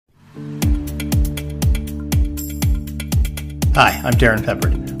Hi, I'm Darrin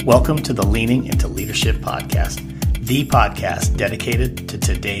Peppard. Welcome to the Leaning into Leadership podcast, the podcast dedicated to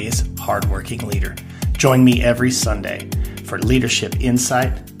today's hardworking leader. Join me every Sunday for leadership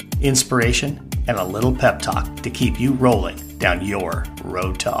insight, inspiration, and a little pep talk to keep you rolling down your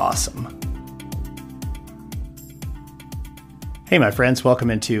road to awesome. Hey, my friends, welcome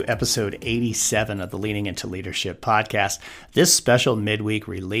into episode 87 of the Leaning into Leadership podcast. This special midweek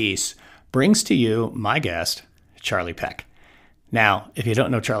release brings to you my guest, Charle Peck. Now, if you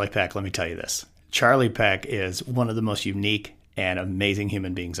don't know Charle Peck, let me tell you this. Charle Peck is one of the most unique and amazing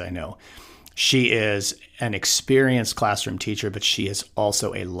human beings I know. She is an experienced classroom teacher, but she is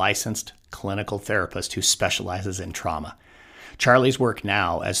also a licensed clinical therapist who specializes in trauma. Charle's work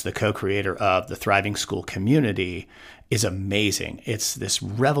now as the co-creator of the Thriving School Community is amazing. It's this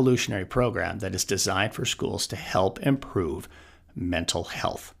revolutionary program that is designed for schools to help improve mental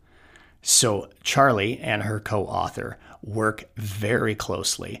health. So Charle and her co-author work very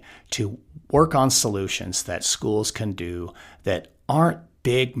closely to work on solutions that schools can do that aren't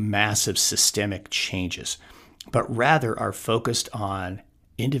big, massive systemic changes, but rather are focused on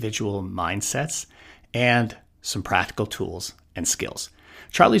individual mindsets and some practical tools and skills.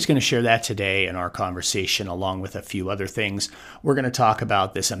 Charle's going to share that today in our conversation, along with a few other things. We're going to talk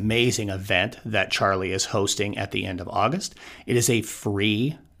about this amazing event that Charle is hosting at the end of August. It is a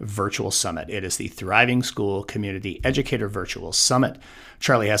free virtual summit. It is the Thriving School Community Educator Virtual Summit.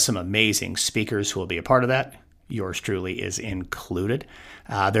 Charle has some amazing speakers who will be a part of that. Yours truly is included.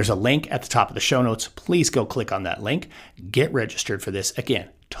 There's a link at the top of the show notes. Please go click on that link. Get registered for this. Again,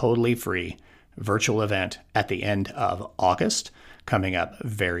 totally free virtual event at the end of August, coming up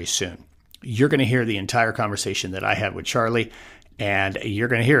very soon. You're going to hear the entire conversation that I had with Charle, and you're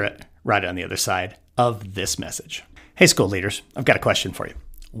going to hear it right on the other side of this message. Hey, school leaders, I've got a question for you.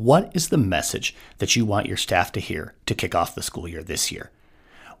 What is the message that you want your staff to hear to kick off the school year this year?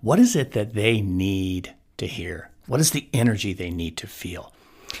 What is it that they need to hear? What is the energy they need to feel?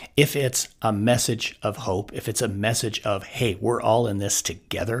 If it's a message of hope, if it's a message of, hey, we're all in this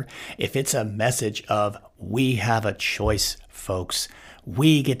together, if it's a message of, we have a choice, folks,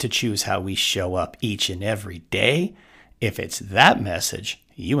 we get to choose how we show up each and every day, if it's that message,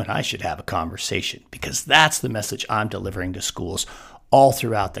 you and I should have a conversation, because that's the message I'm delivering to schools all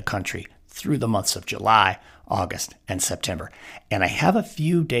throughout the country through the months of July, August, and September. And I have a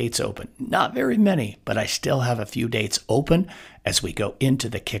few dates open, not very many, but I still have a few dates open as we go into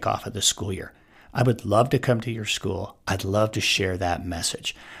the kickoff of the school year. I would love to come to your school. I'd love to share that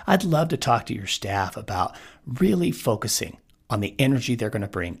message. I'd love to talk to your staff about really focusing on the energy they're going to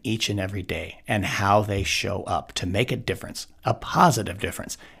bring each and every day and how they show up to make a difference, a positive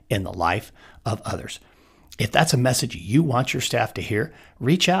difference in the life of others. If that's a message you want your staff to hear,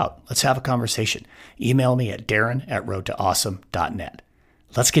 reach out. Let's have a conversation. Email me at Darrin@roadtoawesome.net.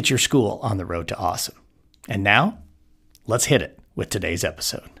 Let's get your school on the road to awesome. And now, let's hit it with today's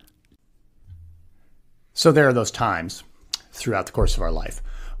episode. So there are those times throughout the course of our life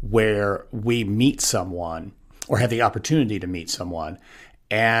where we meet someone or have the opportunity to meet someone,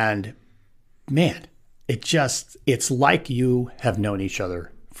 and man, it's like you have known each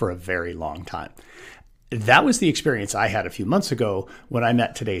other for a very long time. That was the experience I had a few months ago when I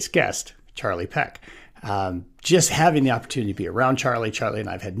met today's guest, Charle Peck. Just having the opportunity to be around Charle and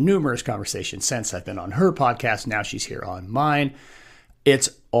I've had numerous conversations since. I've been on her podcast. Now she's here on mine. It's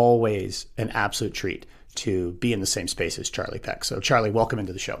always an absolute treat to be in the same space as Charle Peck. So Charle, welcome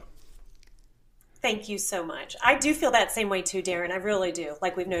into the show. Thank you so much. I do feel that same way too, Darrin. I really do.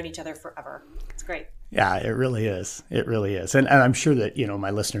 Like we've known each other forever. It's great. Yeah, it really is. It really is. And I'm sure that,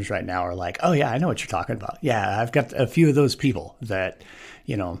 my listeners right now are like, oh yeah, I know what you're talking about. Yeah, I've got a few of those people that,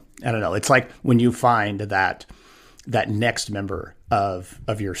 I don't know. It's like when you find that next member of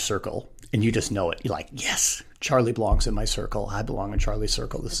your circle and you just know it. You're like, yes, Charle belongs in my circle. I belong in Charle's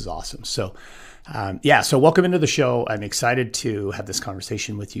circle. This is awesome. So, so welcome into the show. I'm excited to have this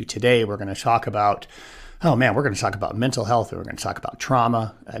conversation with you today. We're going to talk about, we're going to talk about mental health. And we're going to talk about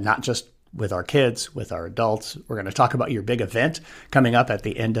trauma, not just with our kids, with our adults. We're going to talk about your big event coming up at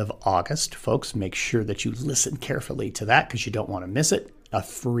the end of August. Folks, make sure that you listen carefully to that because you don't want to miss it. A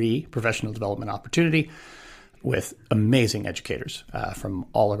free professional development opportunity with amazing educators from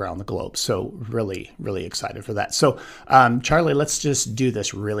all around the globe. So really, really excited for that. So Charle, let's just do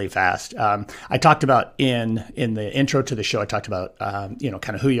this really fast. I talked about in the intro to the show, I talked about, kind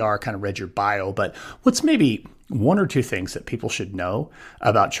of who you are, kind of read your bio, but what's maybe one or two things that people should know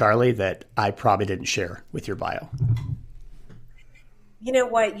about Charle that I probably didn't share with your bio? You know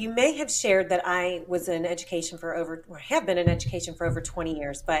what? You may have shared that I was in education have been in education for over 20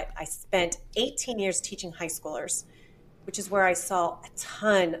 years, but I spent 18 years teaching high schoolers. which is where I saw a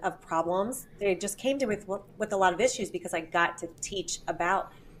ton of problems. They just came to with a lot of issues because I got to teach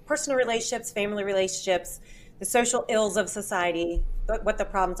about personal relationships, family relationships, the social ills of society, what the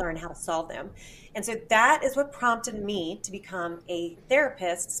problems are and how to solve them. And so that is what prompted me to become a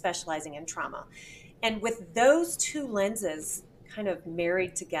therapist specializing in trauma. And with those two lenses kind of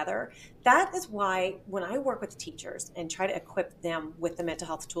married together, that is why when I work with teachers and try to equip them with the mental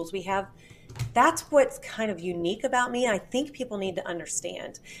health tools we have, that's what's kind of unique about me. I think people need to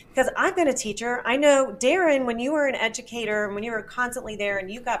understand because I've been a teacher. I know, Darrin, when you were an educator and when you were constantly there and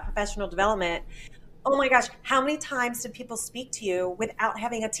you got professional development, oh my gosh, how many times did people speak to you without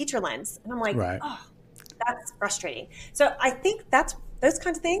having a teacher lens? And I'm like, Right. oh, that's frustrating. So I think that's those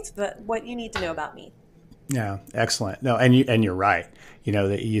kinds of things, but what you need to know about me. Yeah, excellent. No, and you're right. You know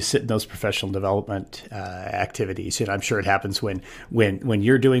that you sit in those professional development activities. You know, I'm sure it happens when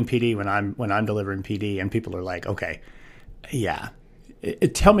you're doing PD, when I'm delivering PD, and people are like, okay, yeah,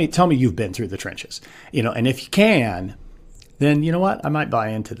 tell me you've been through the trenches. You know, and if you can, then you know what, I might buy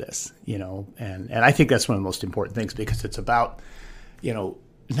into this. You know, and I think that's one of the most important things because it's about, you know,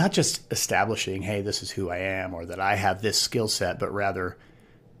 not just establishing, hey, this is who I am or that I have this skill set, but rather,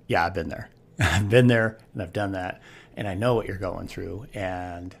 yeah, I've been there. I've been there and I've done that and I know what you're going through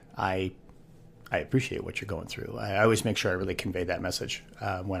and I appreciate what you're going through. I always make sure I really convey that message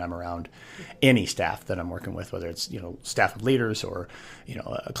when I'm around any staff that I'm working with, whether it's, you know, staff of leaders or, you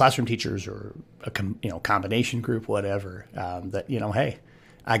know, classroom teachers or a combination group, whatever, that, you know, hey,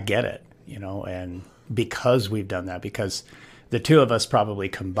 I get it, you know, and because we've done that, because the two of us probably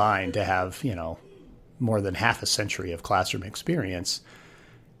combined to have, you know, more than half a century of classroom experience,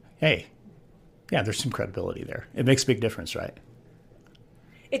 hey, yeah, there's some credibility there. It makes a big difference, right?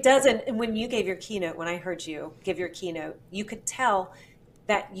 It does. And when you gave your keynote, when I heard you give your keynote, you could tell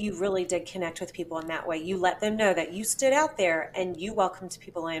that you really did connect with people in that way. You let them know that you stood out there and you welcomed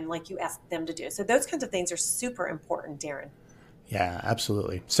people in like you asked them to do. So those kinds of things are super important, Darrin. Yeah,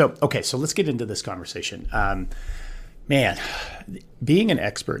 absolutely. So, okay, so let's get into this conversation. Man, being an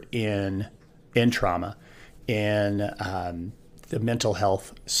expert in trauma, in the mental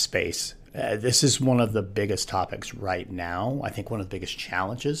health space, this is one of the biggest topics right now. I think one of the biggest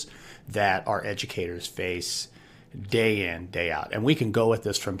challenges that our educators face day in, day out. And we can go at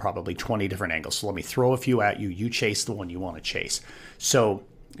this from probably 20 different angles. So let me throw a few at you. You chase the one you want to chase. So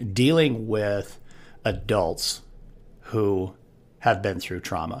dealing with adults who have been through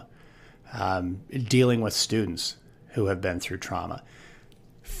trauma, dealing with students who have been through trauma,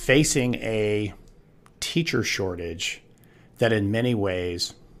 facing a teacher shortage that in many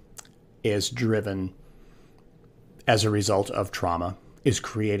ways is driven as a result of trauma, is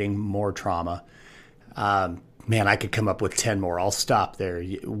creating more trauma. Man, I could come up with 10 more. I'll stop there.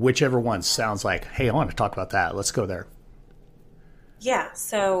 Whichever one sounds like, hey, I want to talk about that. Let's go there. Yeah.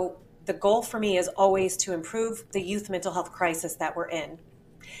 So the goal for me is always to improve the youth mental health crisis that we're in.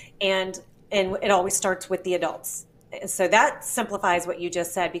 And it always starts with the adults. So that simplifies what you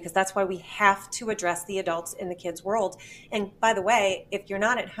just said, because that's why we have to address the adults in the kids' world. And by the way, if you're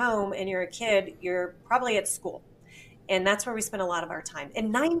not at home and you're a kid, you're probably at school. And that's where we spend a lot of our time.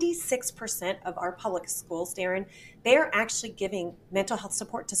 And 96% of our public schools, Darrin, they're actually giving mental health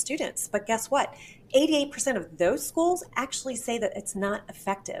support to students. But guess what? 88% of those schools actually say that it's not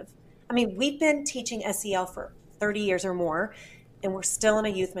effective. I mean, we've been teaching SEL for 30 years or more, and we're still in a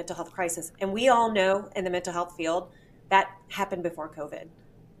youth mental health crisis. And we all know in the mental health field, that happened before COVID.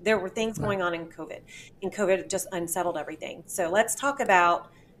 There were things going on in COVID, and COVID just unsettled everything. So let's talk about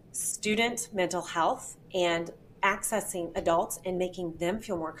student mental health and accessing adults and making them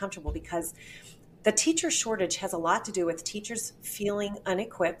feel more comfortable, because the teacher shortage has a lot to do with teachers feeling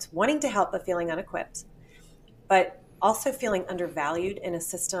unequipped, wanting to help but feeling unequipped, but also feeling undervalued in a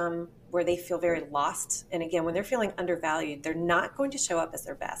system where they feel very lost. And again, when they're feeling undervalued, they're not going to show up as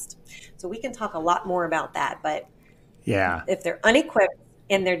their best. So we can talk a lot more about that, but yeah, if they're unequipped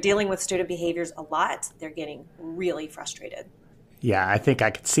and they're dealing with student behaviors a lot, they're getting really frustrated. Yeah, I think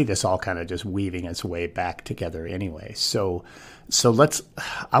I could see this all kind of just weaving its way back together anyway. So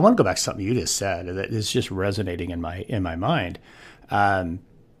I want to go back to something you just said that is just resonating in my mind.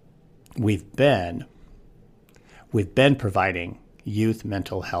 We've been providing youth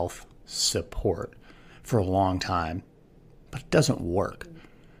mental health support for a long time, but it doesn't work.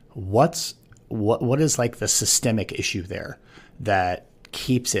 What is like the systemic issue there that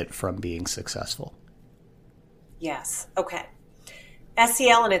keeps it from being successful? Yes. Okay.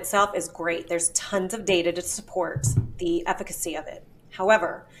 SEL in itself is great. There's tons of data to support the efficacy of it.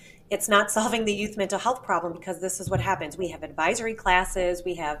 However, it's not solving the youth mental health problem, because this is what happens. We have advisory classes,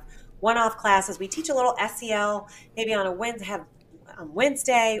 we have one-off classes. We teach a little SEL maybe on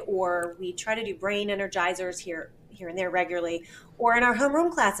Wednesday, or we try to do brain energizers here and there regularly. Or in our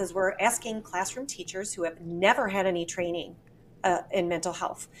homeroom classes, we're asking classroom teachers who have never had any training in mental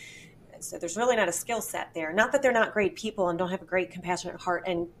health. So there's really not a skill set there. Not that they're not great people and don't have a great compassionate heart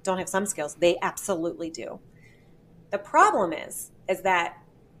and don't have some skills. They absolutely do. The problem is that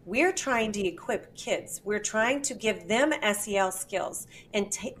we're trying to equip kids. We're trying to give them SEL skills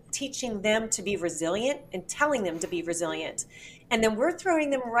and teaching them to be resilient and telling them to be resilient. And then we're throwing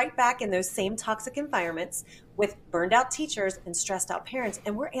them right back in those same toxic environments with burned out teachers and stressed out parents.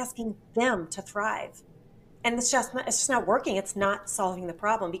 And we're asking them to thrive. And it's just not working. It's not solving the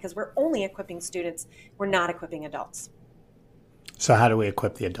problem because we're only equipping students. We're not equipping adults. So how do we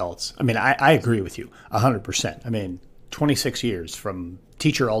equip the adults? I mean, I agree with you 100%. I mean, 26 years from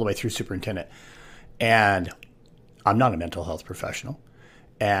teacher all the way through superintendent. And I'm not a mental health professional.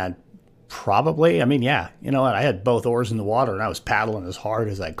 And probably, I mean, yeah, you know what? I had both oars in the water and I was paddling as hard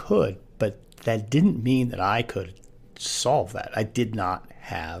as I could. But that didn't mean that I could solve that. I did not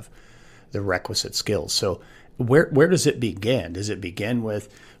have the requisite skills. So where does it begin? Does it begin with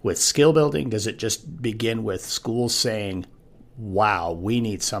skill building? Does it just begin with schools saying, wow, we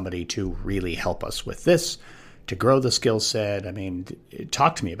need somebody to really help us with this, to grow the skill set? I mean,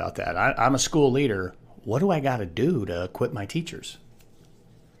 talk to me about that. I'm a school leader. What do I got to do to equip my teachers?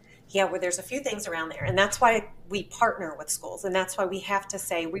 Yeah, well, there's a few things around there. And that's why we partner with schools. And that's why we have to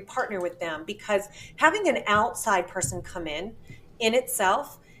say we partner with them, because having an outside person come in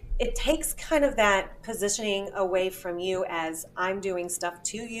itself, it takes kind of that positioning away from you as I'm doing stuff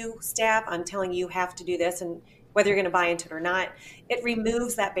to you, staff. I'm telling you have to do this, and whether you're going to buy into it or not, it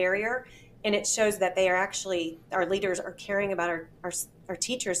removes that barrier. And it shows that they are actually, our leaders are caring about our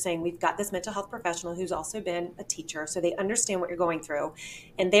teachers, saying we've got this mental health professional who's also been a teacher, so they understand what you're going through.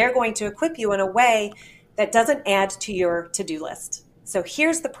 And they're going to equip you in a way that doesn't add to your to-do list. So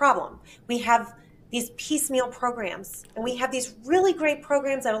here's the problem. We have these piecemeal programs, and we have these really great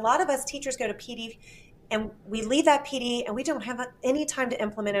programs that a lot of us teachers go to PD, and we leave that PD and we don't have any time to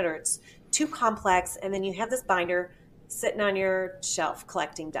implement it, or it's too complex. And then you have this binder sitting on your shelf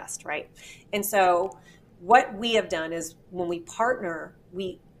collecting dust, right? And so what we have done is when we partner,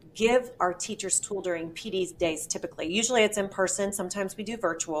 we give our teachers tool during PD days typically. Usually it's in person. Sometimes we do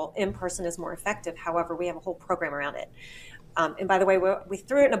virtual. In person is more effective. However, we have a whole program around it. And by the way, we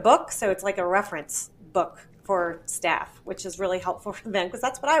threw it in a book, so it's like a reference book for staff, which is really helpful for them because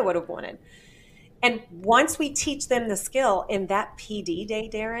that's what I would have wanted. And once we teach them the skill in that PD day,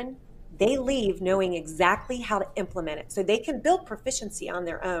 Darrin, they leave knowing exactly how to implement it so they can build proficiency on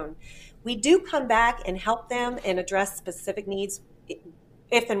their own. We do come back and help them and address specific needs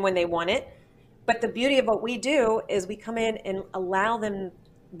if and when they want it. But the beauty of what we do is we come in and allow them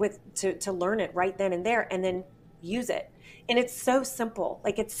to learn it right then and there and then use it. And it's so simple.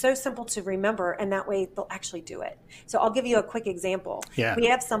 Like, it's so simple to remember, and that way they'll actually do it. So I'll give you a quick example. Yeah. We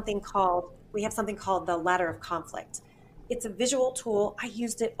have something called the ladder of conflict. It's a visual tool. I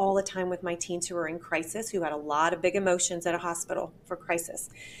used it all the time with my teens who were in crisis, who had a lot of big emotions at a hospital for crisis.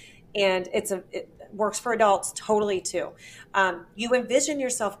 And it works for adults totally too. You envision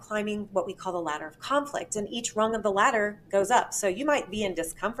yourself climbing what we call the ladder of conflict, and each rung of the ladder goes up. So you might be in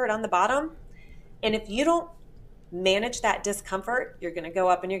discomfort on the bottom, and if you don't manage that discomfort, you're going to go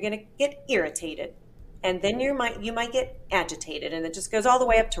up and you're going to get irritated, and then you might get agitated, and it just goes all the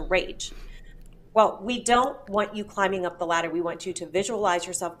way up to rage. Well, we don't want you climbing up the ladder. We want you to visualize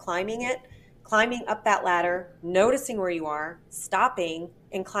yourself climbing up that ladder, noticing where you are, stopping,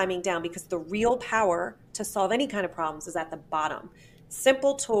 and climbing down, because the real power to solve any kind of problems is at the bottom.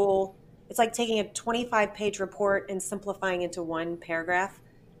 Simple tool. It's like taking a 25-page report and simplifying into one paragraph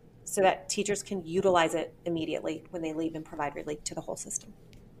so that teachers can utilize it immediately when they leave and provide relief to the whole system.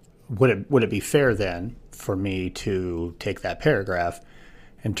 Would it be fair then for me to take that paragraph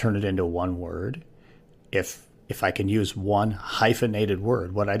and turn it into one word? If I can use one hyphenated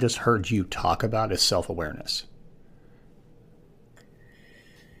word, what I just heard you talk about is self-awareness.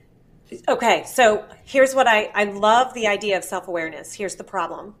 Okay, so here's what I love the idea of self-awareness. Here's the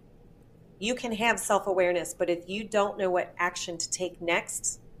problem. You can have self-awareness, but if you don't know what action to take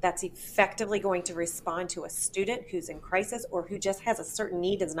next, that's effectively going to respond to a student who's in crisis or who just has a certain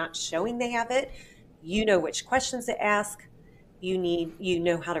need and is not showing they have it. You know which questions to ask. You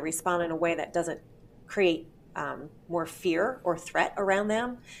know how to respond in a way that doesn't create more fear or threat around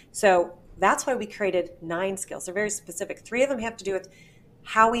them. So that's why we created 9 skills. They're very specific. 3 of them have to do with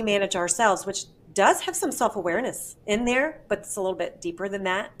how we manage ourselves, which does have some self-awareness in there, but it's a little bit deeper than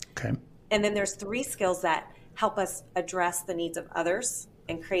that. Okay. And then there's 3 skills that help us address the needs of others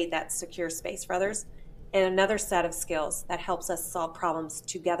and create that secure space for others, and another set of skills that helps us solve problems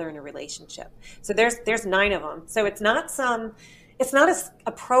together in a relationship. So there's 9 of them. So it's not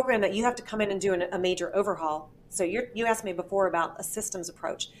a program that you have to come in and do a major overhaul. So you asked me before about a systems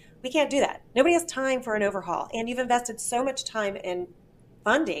approach. We can't do that. Nobody has time for an overhaul. And you've invested so much time and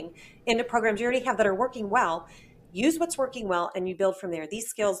funding into programs you already have that are working well. Use what's working well and you build from there. These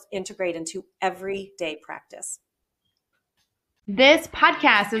skills integrate into everyday practice. This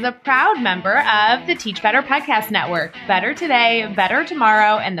podcast is a proud member of the Teach Better Podcast Network. Better today, better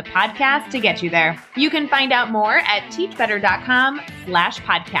tomorrow, and the podcast to get you there. You can find out more at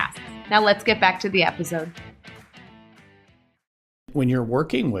teachbetter.com/podcast. Now let's get back to the episode. When you're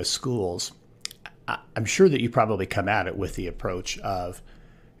working with schools, I'm sure that you probably come at it with the approach of,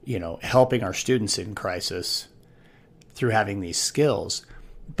 helping our students in crisis through having these skills.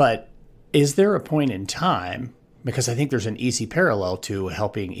 But is there a point in time, because I think there's an easy parallel to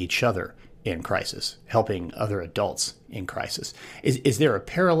helping each other in crisis, helping other adults in crisis. Is there a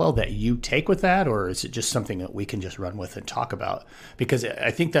parallel that you take with that, or is it just something that we can just run with and talk about? Because I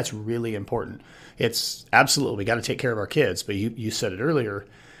think that's really important. It's absolutely, we got to take care of our kids, but you said it earlier,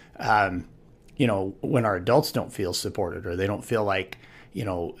 when our adults don't feel supported or they don't feel like,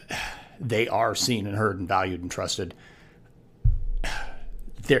 they are seen and heard and valued and trusted,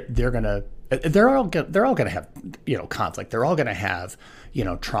 they're all going to have, conflict. They're all going to have,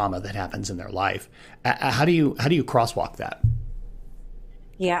 trauma that happens in their life. How do you crosswalk that?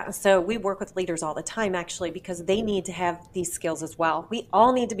 Yeah. So we work with leaders all the time, actually, because they need to have these skills as well. We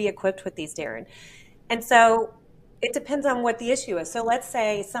all need to be equipped with these, Darrin. And so it depends on what the issue is. So let's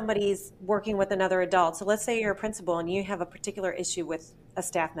say somebody's working with another adult. So let's say you're a principal and you have a particular issue with a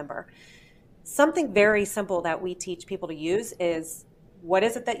staff member. Something very simple that we teach people to use is, what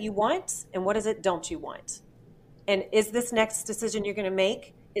is it that you want and what is it don't you want? And is this next decision you're going to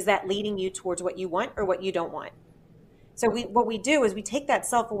make, is that leading you towards what you want or what you don't want? So what we do is we take that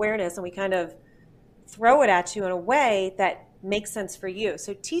self-awareness and we kind of throw it at you in a way that makes sense for you.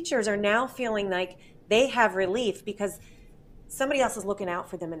 So teachers are now feeling like they have relief because somebody else is looking out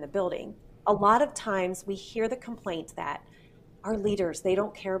for them in the building. A lot of times we hear the complaint that our leaders, they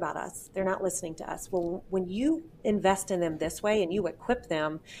don't care about us. They're not listening to us. Well, when you invest in them this way and you equip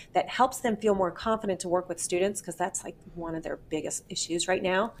them, that helps them feel more confident to work with students, because that's like one of their biggest issues right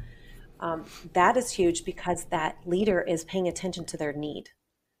now. That is huge because that leader is paying attention to their need.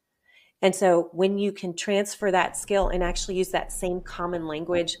 And so when you can transfer that skill and actually use that same common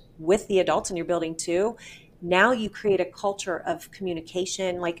language with the adults in your building too, now you create a culture of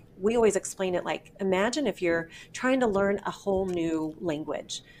communication. Like we always explain it, like imagine if you're trying to learn a whole new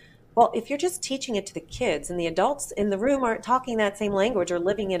language. Well, if you're just teaching it to the kids and the adults in the room aren't talking that same language or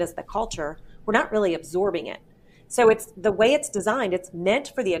living it as the culture, we're not really absorbing it. So it's the way it's designed, it's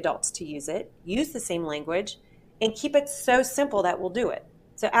meant for the adults to use it, use the same language, and keep it so simple that we'll do it.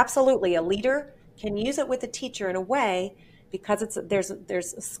 So absolutely, a leader can use it with a teacher in a way, because there's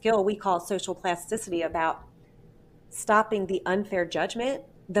a skill we call social plasticity about stopping the unfair judgment.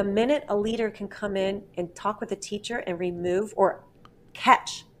 The minute a leader can come in and talk with a teacher and remove or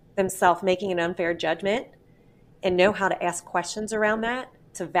catch themselves making an unfair judgment and know how to ask questions around that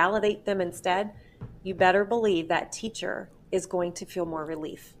to validate them instead, you better believe that teacher is going to feel more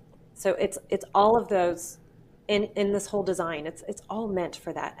relief. So it's all of those in this whole design. It's all meant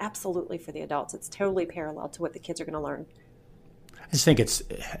for that. Absolutely for the adults. It's totally parallel to what the kids are going to learn. I just think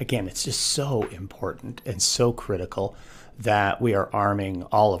it's just so important and so critical that we are arming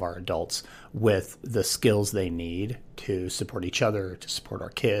all of our adults with the skills they need to support each other, to support our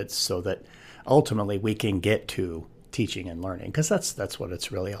kids, so that ultimately we can get to teaching and learning, because that's what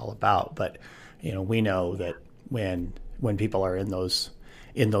it's really all about. But we know that when people are in those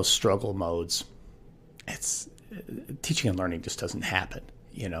struggle modes, it's teaching and learning just doesn't happen.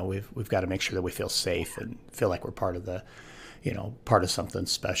 We've got to make sure that we feel safe and feel like we're part of something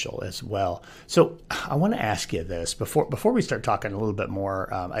special as well. So I want to ask you this before we start talking a little bit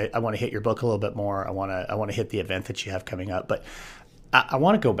more. I want to hit your book a little bit more. I want to hit the event that you have coming up, but I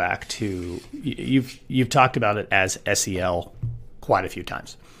want to go back to you've talked about it as SEL quite a few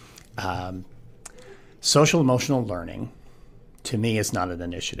times. Social emotional learning, to me, is not an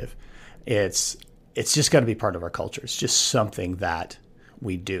initiative. It's just got to be part of our culture. It's just something that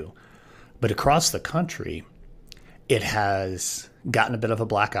we do. But across the country, it has gotten a bit of a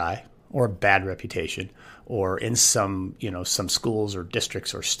black eye or a bad reputation, or in some schools or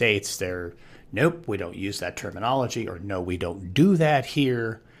districts or states, nope, we don't use that terminology, or no, we don't do that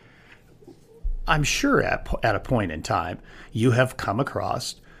here. I'm sure at a point in time, you have come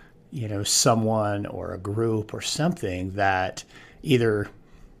across, someone or a group or something that either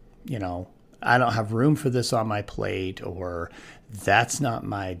you know, I don't have room for this on my plate, or that's not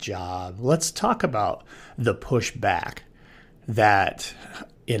my job. Let's talk about the pushback that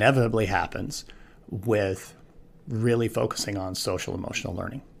inevitably happens with really focusing on social emotional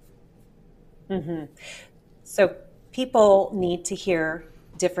learning. Mm-hmm. So people need to hear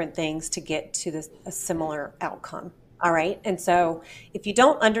different things to get to a similar outcome. All right. And so if you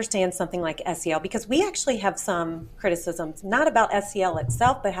don't understand something like SEL, because we actually have some criticisms, not about SEL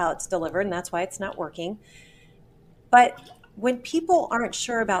itself, but how it's delivered, and that's why it's not working. But when people aren't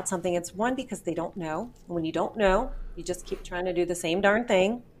sure about something, it's one, because they don't know. And when you don't know, you just keep trying to do the same darn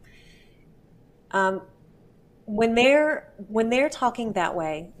thing. When they're talking that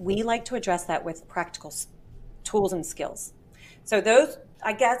way, we like to address that with practical tools and skills. So those,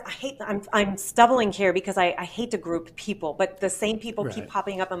 I guess, I'm stumbling here because I hate to group people, but the same people keep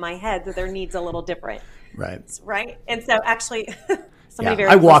popping up in my head that their needs a little different. Right. And so actually,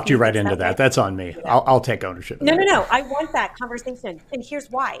 I walked you right into that. That's on me. Yeah. I'll take ownership. No. I want that conversation. And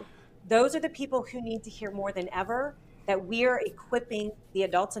here's why. Those are the people who need to hear more than ever that we're equipping the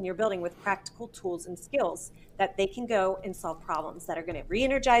adults in your building with practical tools and skills that they can go and solve problems that are going to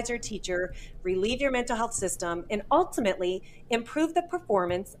re-energize your teacher, relieve your mental health system, and ultimately improve the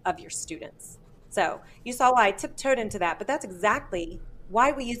performance of your students. So you saw why I tiptoed into that, but that's exactly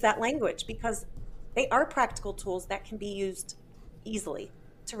why we use that language, because they are practical tools that can be used easily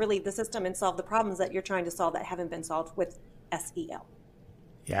to relieve the system and solve the problems that you're trying to solve that haven't been solved with SEL.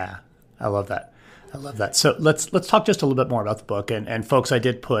 Yeah, I love that. So let's talk just a little bit more about the book. And folks, I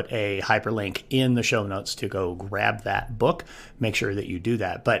did put a hyperlink in the show notes to go grab that book. Make sure that you do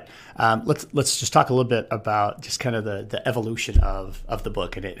that. But let's just talk a little bit about just kind of the evolution of the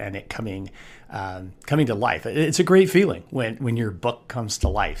book and it coming to life. It's a great feeling when your book comes to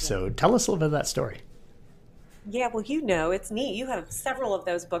life. So tell us a little bit of that story. Yeah, well, it's neat. You have several of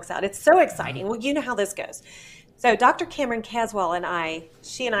those books out. It's so exciting. Well, you know how this goes. So Dr. Cameron Caswell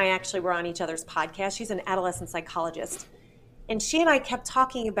she and I actually were on each other's podcast. She's an adolescent psychologist. And she and I kept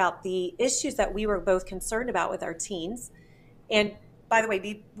talking about the issues that we were both concerned about with our teens. And by the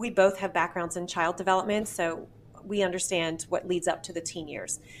way, we both have backgrounds in child development, so we understand what leads up to the teen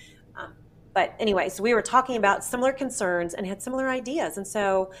years. But anyway, so we were talking about similar concerns and had similar ideas. And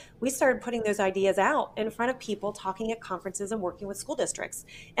so we started putting those ideas out in front of people, talking at conferences and working with school districts.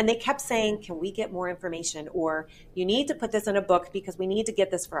 And they kept saying, can we get more information? Or you need to put this in a book because we need to get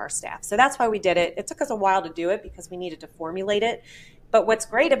this for our staff. So that's why we did it. It took us a while to do it because we needed to formulate it. But what's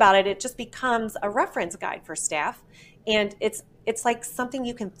great about it, it just becomes a reference guide for staff. And it's like something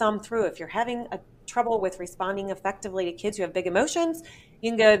you can thumb through. If you're having trouble with responding effectively to kids who have big emotions, you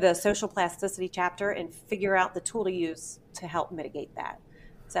can go to the social plasticity chapter and figure out the tool to use to help mitigate that.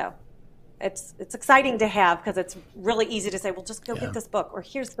 So it's exciting to have because it's really easy to say, well, just go get this book, or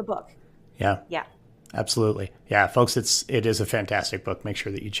here's the book. Yeah. Absolutely. Yeah, folks, it is a fantastic book. Make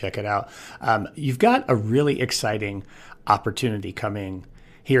sure that you check it out. You've got a really exciting opportunity coming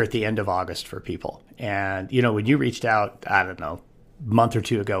here at the end of August for people. And, when you reached out, I don't know, month or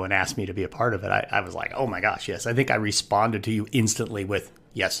two ago and asked me to be a part of it, I was like, oh my gosh, yes. I think I responded to you instantly with,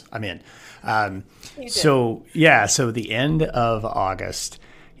 yes, I'm in. So the end of August,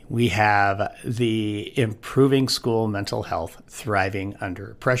 we have the Improving School Mental Health Thriving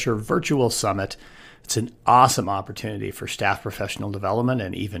Under Pressure Virtual Summit. It's an awesome opportunity for staff professional development,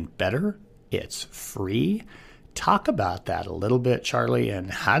 and even better, it's free. Talk about that a little bit, Charlie,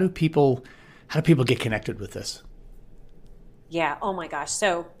 and how do people get connected with this? Yeah. Oh my gosh.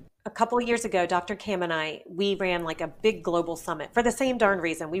 So a couple of years ago, Dr. Cam and we ran like a big global summit for the same darn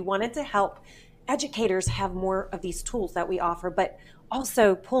reason. We wanted to help educators have more of these tools that we offer, but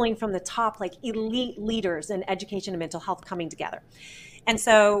also pulling from the top, like elite leaders in education and mental health coming together. And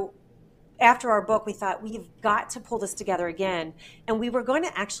so after our book, we thought we've got to pull this together again. And we were going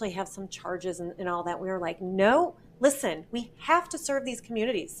to actually have some charges and all that. We were like, no, listen, we have to serve these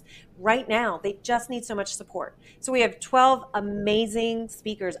communities right now. They just need so much support. So we have 12 amazing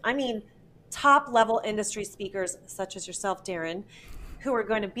speakers. I mean, top level industry speakers such as yourself, Darrin, who are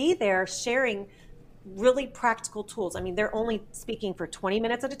going to be there sharing really practical tools. I mean, they're only speaking for 20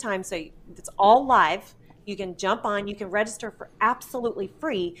 minutes at a time. So it's all live. You can jump on, you can register for absolutely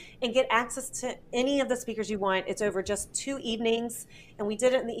free and get access to any of the speakers you want. It's over just 2 evenings. And we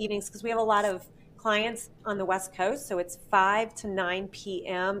did it in the evenings because we have a lot of clients on the West Coast. So it's 5 to 9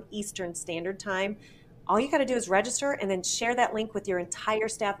 p.m. Eastern Standard Time. All you got to do is register and then share that link with your entire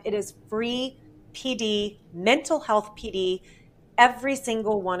staff. It is free PD, mental health PD. Every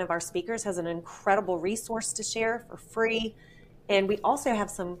single one of our speakers has an incredible resource to share for free. And we also have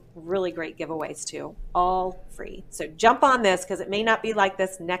some really great giveaways too, all free. So jump on this because it may not be like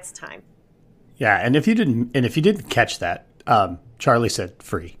this next time. Yeah, and if you didn't catch that, Charlie said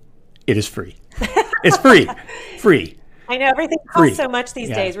free. It is free. It's free. Free. I know everything costs so much these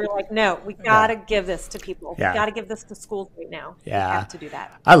days. We're like, no, we got to give this to people. We got to give this to schools right now. Yeah. We have to do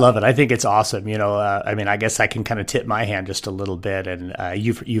that. I love it. I think it's awesome. I mean, I guess I can kind of tip my hand just a little bit, and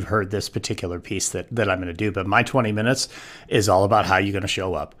you've heard this particular piece that I'm going to do, but my 20 minutes is all about how you're going to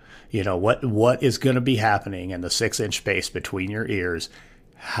show up. What is going to be happening in the 6-inch space between your ears.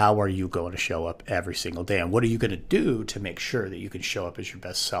 How are you going to show up every single day? And what are you going to do to make sure that you can show up as your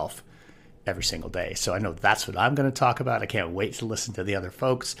best self every single day? So I know that's what I'm going to talk about. I can't wait to listen to the other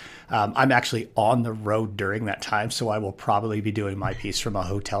folks. I'm actually on the road during that time, so I will probably be doing my piece from a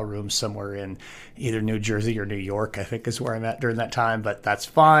hotel room somewhere in either New Jersey or New York, I think is where I'm at during that time, but that's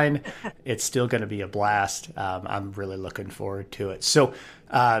fine. It's still going to be a blast. I'm really looking forward to it. So,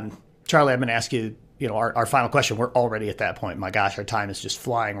 Charlie, I'm going to ask you, our final question. We're already at that point. My gosh, our time is just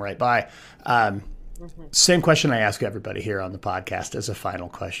flying right by. Same question I ask everybody here on the podcast as a final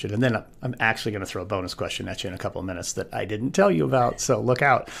question. And then I'm actually going to throw a bonus question at you in a couple of minutes that I didn't tell you about, so look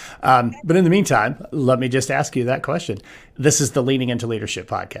out. But in the meantime, let me just ask you that question. This is the Leaning Into Leadership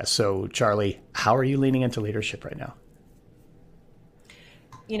podcast. So, Charlie, how are you leaning into leadership right now?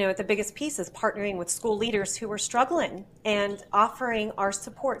 The biggest piece is partnering with school leaders who are struggling and offering our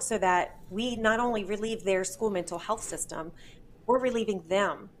support so that we not only relieve their school mental health system, we're relieving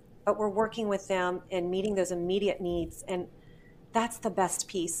them, but we're working with them and meeting those immediate needs. And that's the best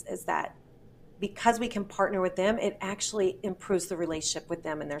piece, is that because we can partner with them, it actually improves the relationship with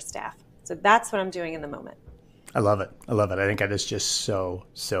them and their staff. So that's what I'm doing in the moment. I love it. I think that is just so,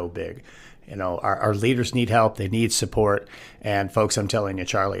 so big. Our leaders need help. They need support. And folks, I'm telling you,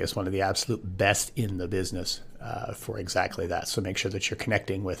 Charlie is one of the absolute best in the business for exactly that. So make sure that you're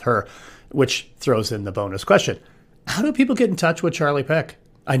connecting with her, which throws in the bonus question. How do people get in touch with Charle Peck?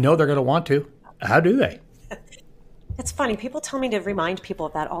 I know they're going to want to. How do they? It's funny. People tell me to remind people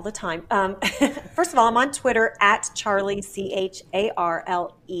of that all the time. First of all, I'm on Twitter at Charle,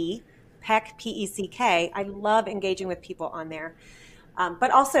 CHARLE, Peck, P-E-C-K. I love engaging with people on there.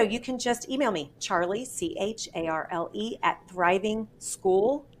 But also, you can just email me, Charle, CHARLE, at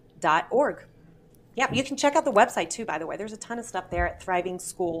thrivingschool.org. Yeah, you can check out the website too, by the way. There's a ton of stuff there at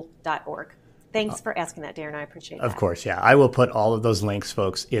thrivingschool.org. Thanks for asking that, Darrin. I appreciate that. Of course, yeah. I will put all of those links,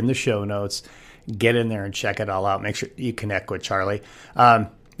 folks, in the show notes. Get in there and check it all out. Make sure you connect with Charle.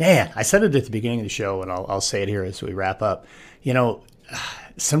 Man, I said it at the beginning of the show, and I'll say it here as we wrap up.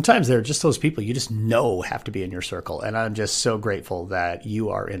 Sometimes there are just those people you just know have to be in your circle. And I'm just so grateful that you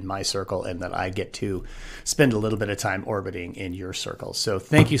are in my circle and that I get to spend a little bit of time orbiting in your circle. So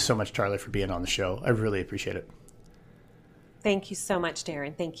thank you so much, Charle, for being on the show. I really appreciate it. Thank you so much,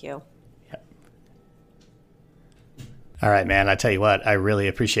 Darrin. Thank you. All right, man. I tell you what, I really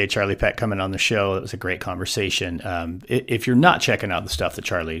appreciate Charle Peck coming on the show. It was a great conversation. If you're not checking out the stuff that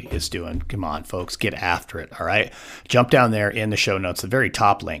Charle is doing, come on, folks, get after it. All right. Jump down there in the show notes, the very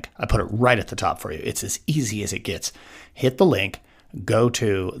top link. I put it right at the top for you. It's as easy as it gets. Hit the link, go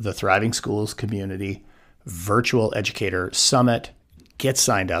to the Thriving Schools Community Virtual Educator Summit. Get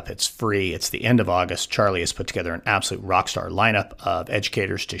signed up. It's free. It's the end of August. Charle has put together an absolute rock star lineup of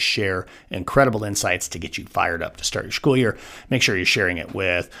educators to share incredible insights to get you fired up to start your school year. Make sure you're sharing it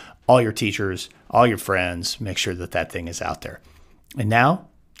with all your teachers, all your friends. Make sure that thing is out there. And now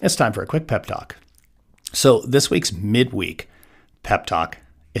it's time for a quick pep talk. So this week's midweek pep talk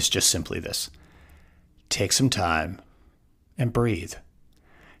is just simply this. Take some time and breathe.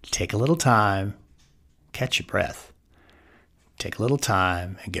 Take a little time, catch your breath. Take a little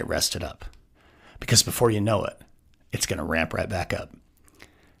time and get rested up, because before you know it, it's going to ramp right back up.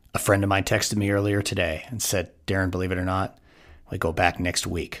 A friend of mine texted me earlier today and said, Darrin, believe it or not, we go back next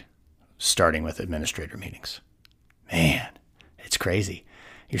week, starting with administrator meetings. Man, it's crazy.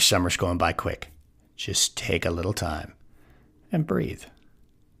 Your summer's going by quick. Just take a little time and breathe.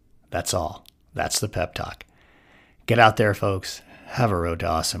 That's all. That's the pep talk. Get out there, folks. Have a road to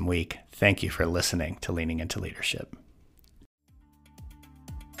awesome week. Thank you for listening to Leaning Into Leadership.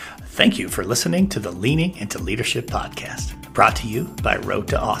 Thank you for listening to the Leaning Into Leadership podcast, brought to you by Road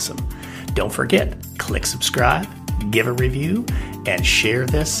to Awesome. Don't forget, click subscribe, give a review, and share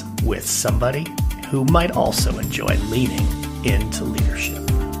this with somebody who might also enjoy leaning into leadership.